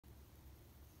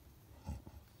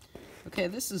Okay,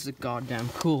 this is a goddamn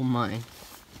cool mine.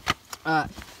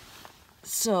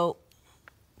 So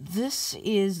this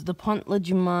is the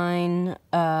Puntledge mine,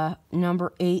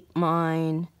 number 8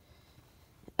 mine.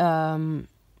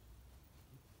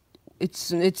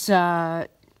 It's known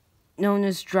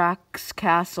as Drac's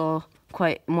Castle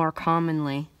quite more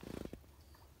commonly.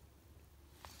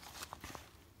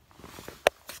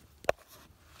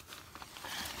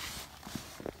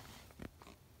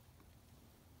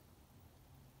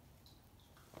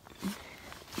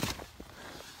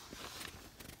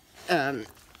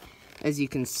 As you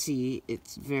can see,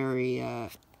 it's very,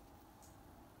 hold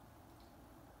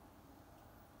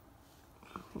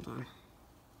on.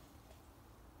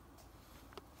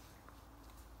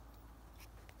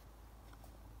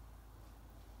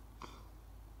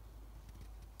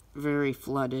 Very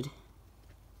flooded.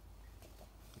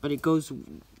 But it goes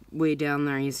way down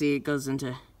there. You see, it goes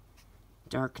into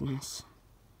darkness.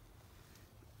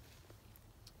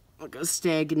 Like a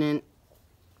stagnant,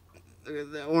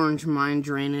 the orange mine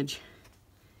drainage.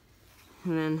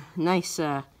 And then, nice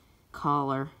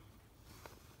collar.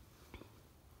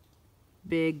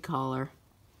 Big collar.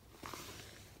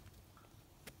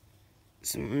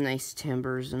 Some nice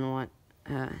timbers and what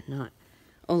not.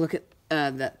 Oh, look at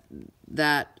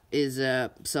that is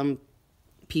some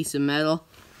piece of metal.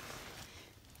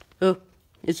 Oh,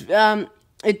 it's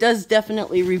it does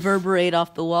definitely reverberate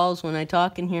off the walls when I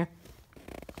talk in here.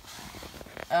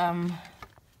 The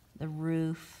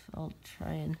roof, I'll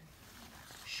try and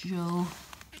show.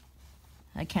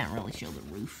 I can't really show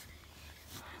the roof.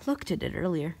 I looked at it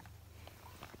earlier.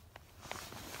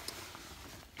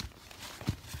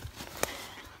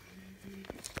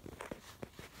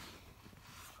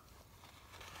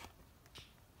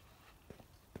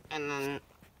 And then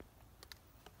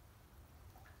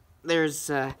there's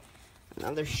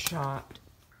another shot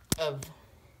of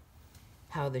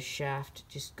how the shaft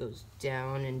just goes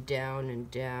down and down and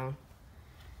down.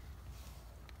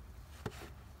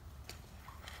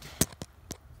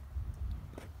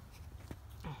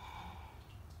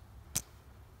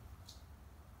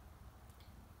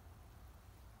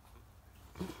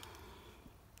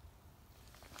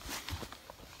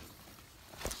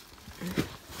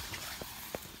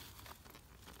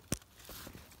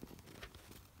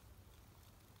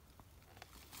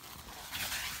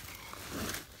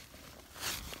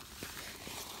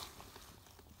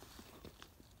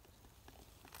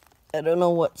 I don't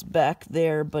know what's back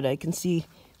there, but I can see,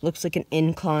 looks like an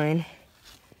incline.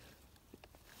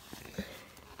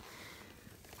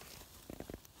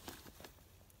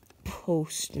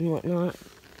 Post and whatnot.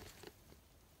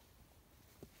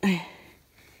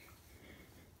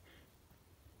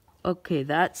 Okay,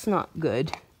 that's not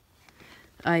good.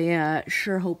 I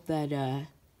sure hope that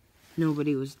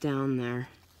nobody was down there.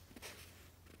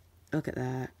 Look at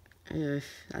that.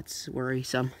 That's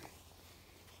worrisome.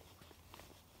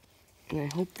 And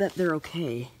I hope that they're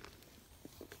okay.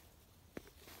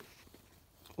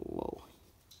 Whoa.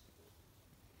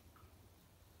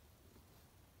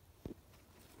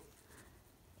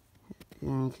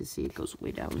 And you can see it goes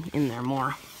way down in there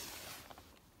more.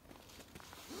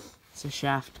 It's a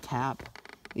shaft cap.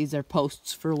 These are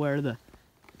posts for where the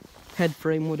head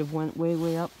frame would have went way,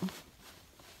 way up.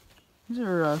 These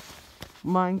are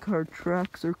minecart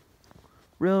tracks or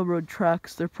railroad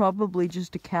tracks. They're probably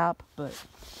just a cap, but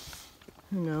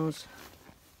who knows?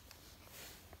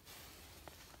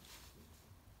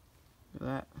 Look at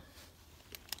that.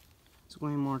 It's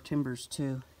way more timbers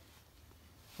too.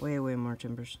 Way, way more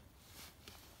timbers.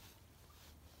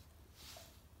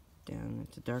 Down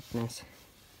into darkness.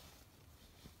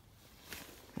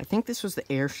 I think this was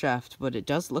the air shaft, but it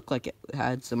does look like it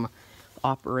had some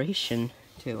operation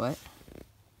to it.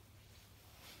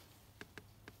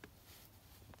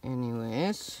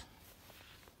 Anyways,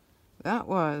 that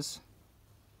was,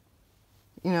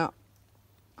 you know,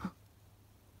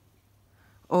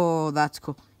 oh, that's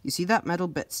cool. You see that metal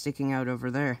bit sticking out over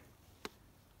there?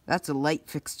 That's a light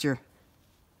fixture.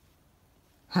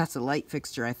 That's a light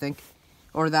fixture, I think.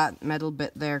 Or that metal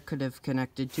bit there could have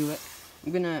connected to it.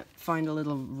 I'm gonna find a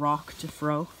little rock to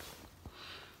throw.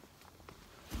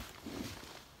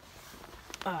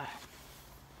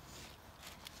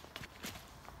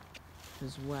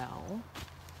 As well.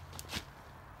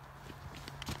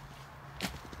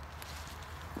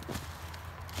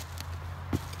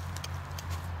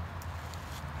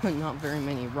 Not very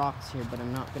many rocks here, but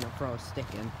I'm not gonna throw a stick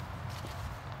in.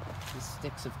 These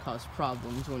sticks have caused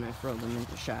problems when I throw them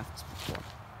into shafts before.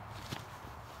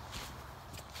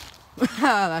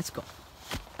 That's cool.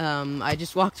 I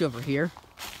just walked over here.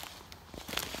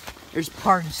 There's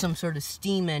part of some sort of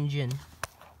steam engine.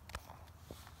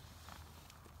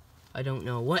 I don't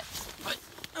know what, but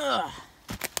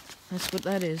that's what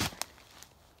that is.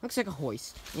 Looks like a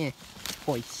hoist. Yeah,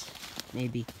 hoist,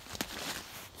 maybe.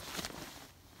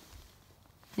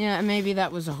 Yeah, maybe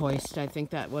that was a hoist. I think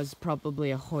that was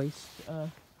probably a hoist,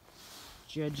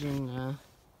 judging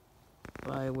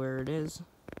by where it is.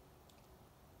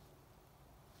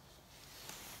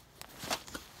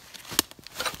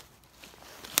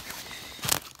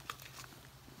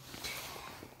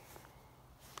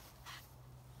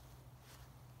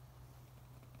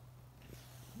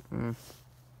 Mm.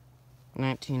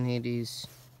 1980s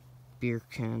beer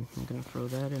can. I'm gonna throw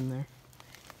that in there.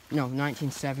 No,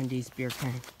 1970s beer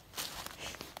can.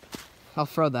 I'll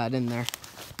throw that in there.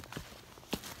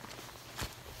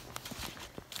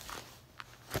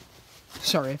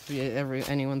 Sorry if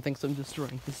anyone thinks I'm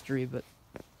destroying history, but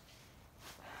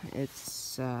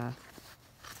it's not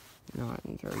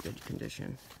in very good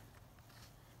condition.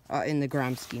 In the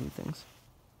grand scheme of things.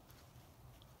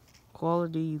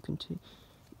 Quality you can take.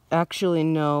 Actually,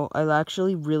 no. I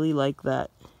actually really like that.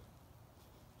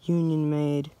 Union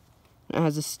made. It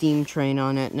has a steam train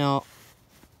on it. No.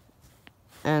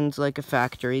 And like a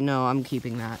factory. No, I'm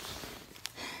keeping that.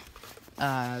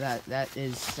 That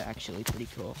is actually pretty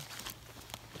cool.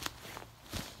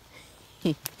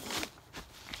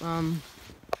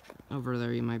 Over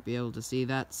there you might be able to see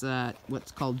that's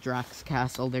what's called Drac's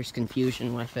Castle. There's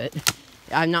confusion with it.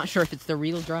 I'm not sure if it's the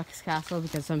real Drac's Castle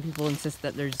because some people insist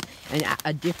that there's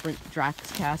a different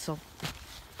Drac's Castle.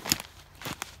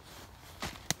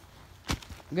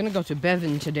 I'm gonna go to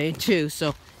Bevan today too,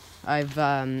 so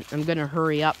I'm gonna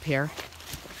hurry up here.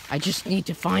 I just need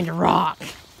to find a rock.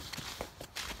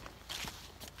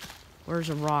 Where's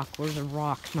a rock? Where's a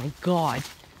rock? My God.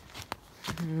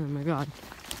 Oh my God.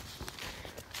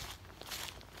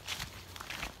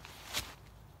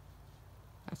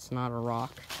 That's not a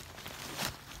rock.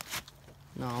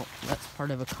 No, that's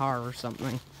part of a car or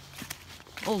something.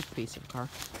 Old piece of car.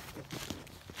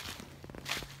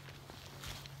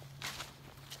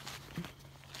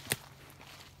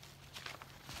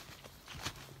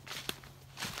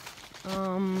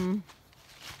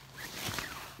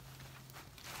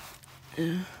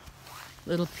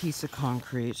 Little piece of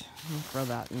concrete. I'll throw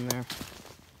that in there.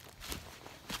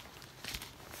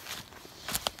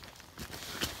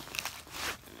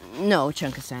 No, a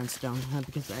chunk of sandstone,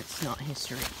 because that's not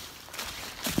history.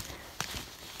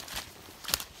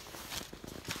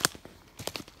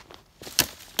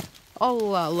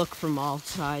 I'll look from all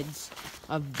sides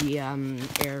of the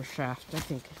air shaft. I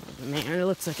think, man, it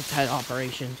looks like a tight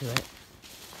operation to it.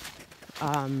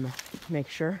 Make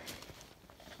sure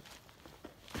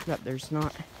that there's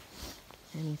not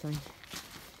anything.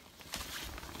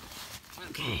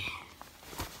 Okay.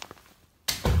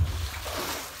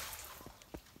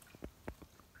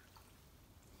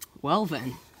 Well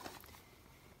then,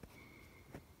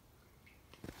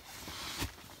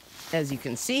 as you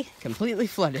can see, completely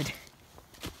flooded.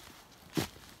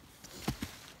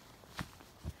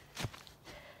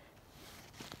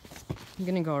 I'm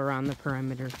gonna go around the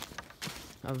perimeter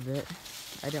of it.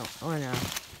 I don't wanna,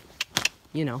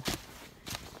 you know,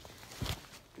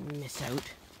 miss out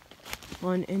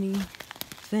on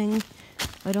anything.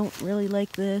 I don't really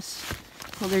like this.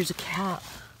 Oh, there's a cap.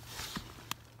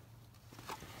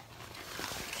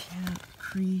 Cap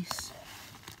crease.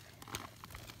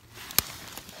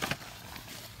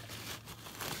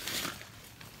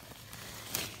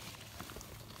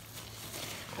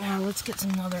 Now let's get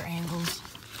some other angles.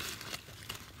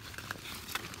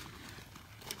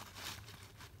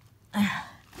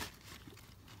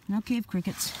 No cave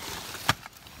crickets.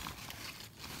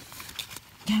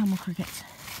 Camel crickets.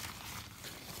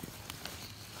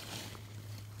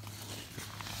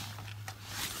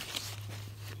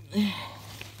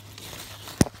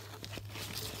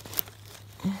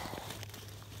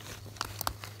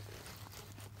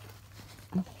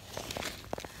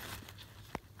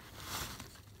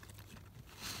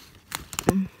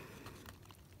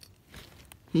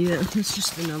 Yeah, it's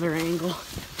just another angle.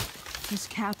 This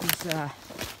cap is,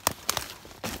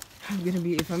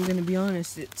 if I'm gonna be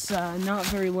honest, it's not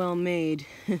very well made.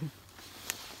 Yeah,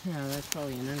 that's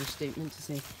probably an understatement to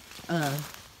say.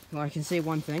 Well, I can say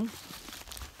one thing.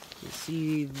 You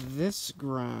see this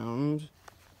ground,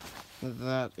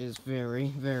 that is very,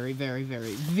 very, very,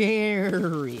 very,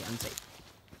 very unsafe.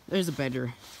 There's a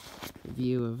better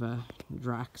view of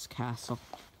Drac's Castle.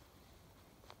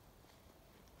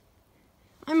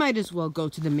 I might as well go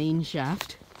to the main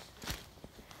shaft,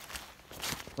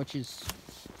 which is,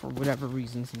 for whatever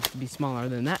reason, seems to be smaller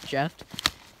than that shaft,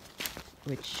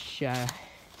 which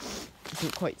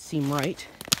doesn't quite seem right.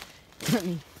 I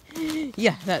mean,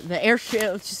 yeah, the air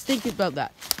shaft, just think about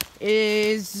that.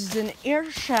 Is an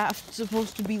air shaft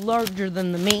supposed to be larger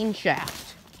than the main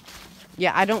shaft?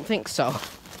 Yeah, I don't think so.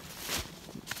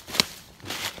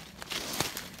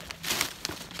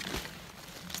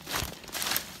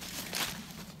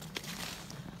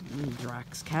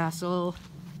 Drac's castle.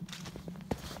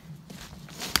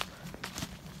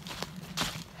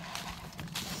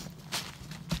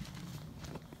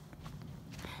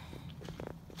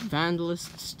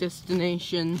 Vandalist's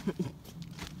destination.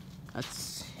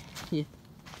 That's, yeah.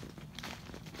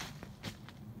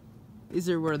 These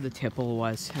are where the tipple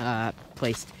was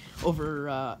placed,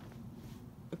 over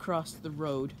across the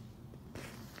road. I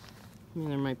mean,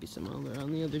 there might be some other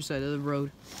on the other side of the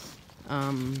road.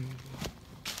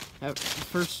 At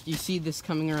first you see this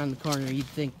coming around the corner, you'd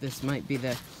think this might be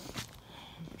the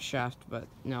shaft, but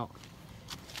no.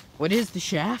 What is the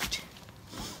shaft?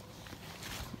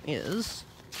 Is,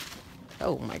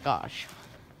 oh my gosh,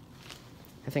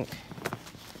 I think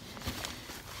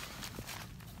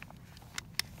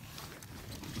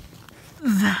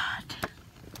that.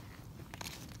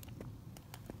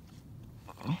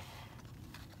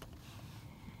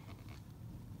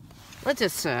 Let's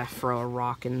just throw a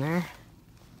rock in there.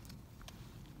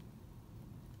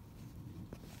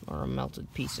 Or a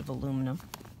melted piece of aluminum.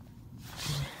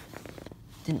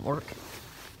 Didn't work.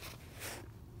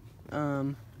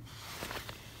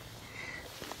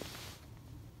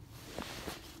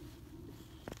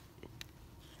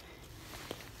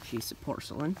 Piece of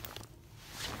porcelain.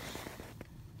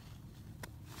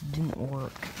 Didn't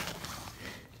work.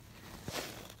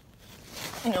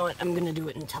 You know what? I'm gonna do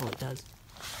it until it does.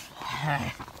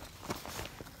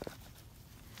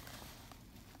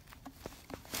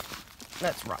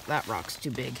 That's rock. That rock's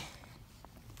too big.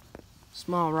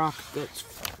 Small rock goes.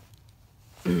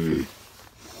 I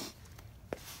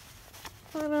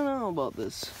don't know about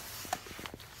this.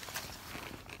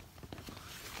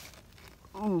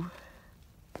 Ooh,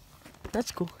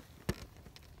 that's cool.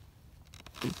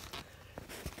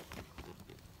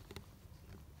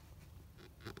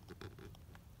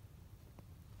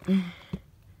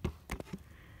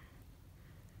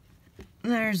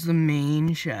 There's the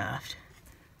main shaft.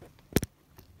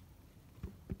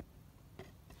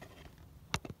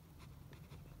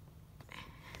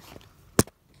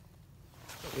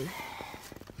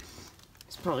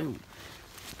 It's probably,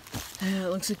 it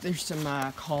looks like there's some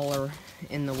collar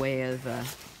in the way of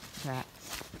that.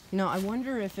 You know, I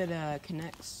wonder if it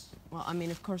connects, well, I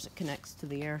mean, of course it connects to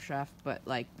the air shaft, but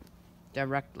like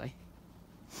directly.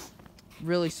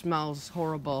 Really smells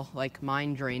horrible, like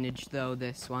mine drainage though,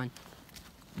 this one.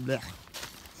 Blech.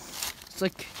 It's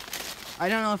like, I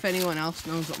don't know if anyone else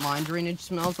knows what mine drainage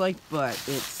smells like, but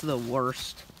it's the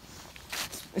worst.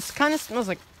 It kind of smells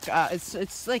like,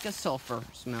 it's like a sulfur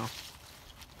smell.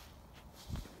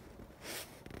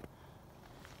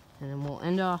 And then we'll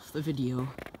end off the video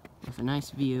with a nice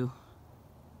view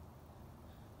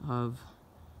of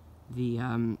the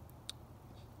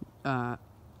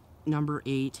number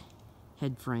 8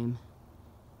 head frame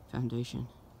foundation.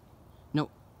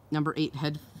 Nope, number 8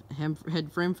 head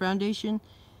frame foundation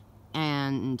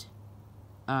and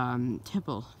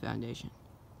tipple foundation.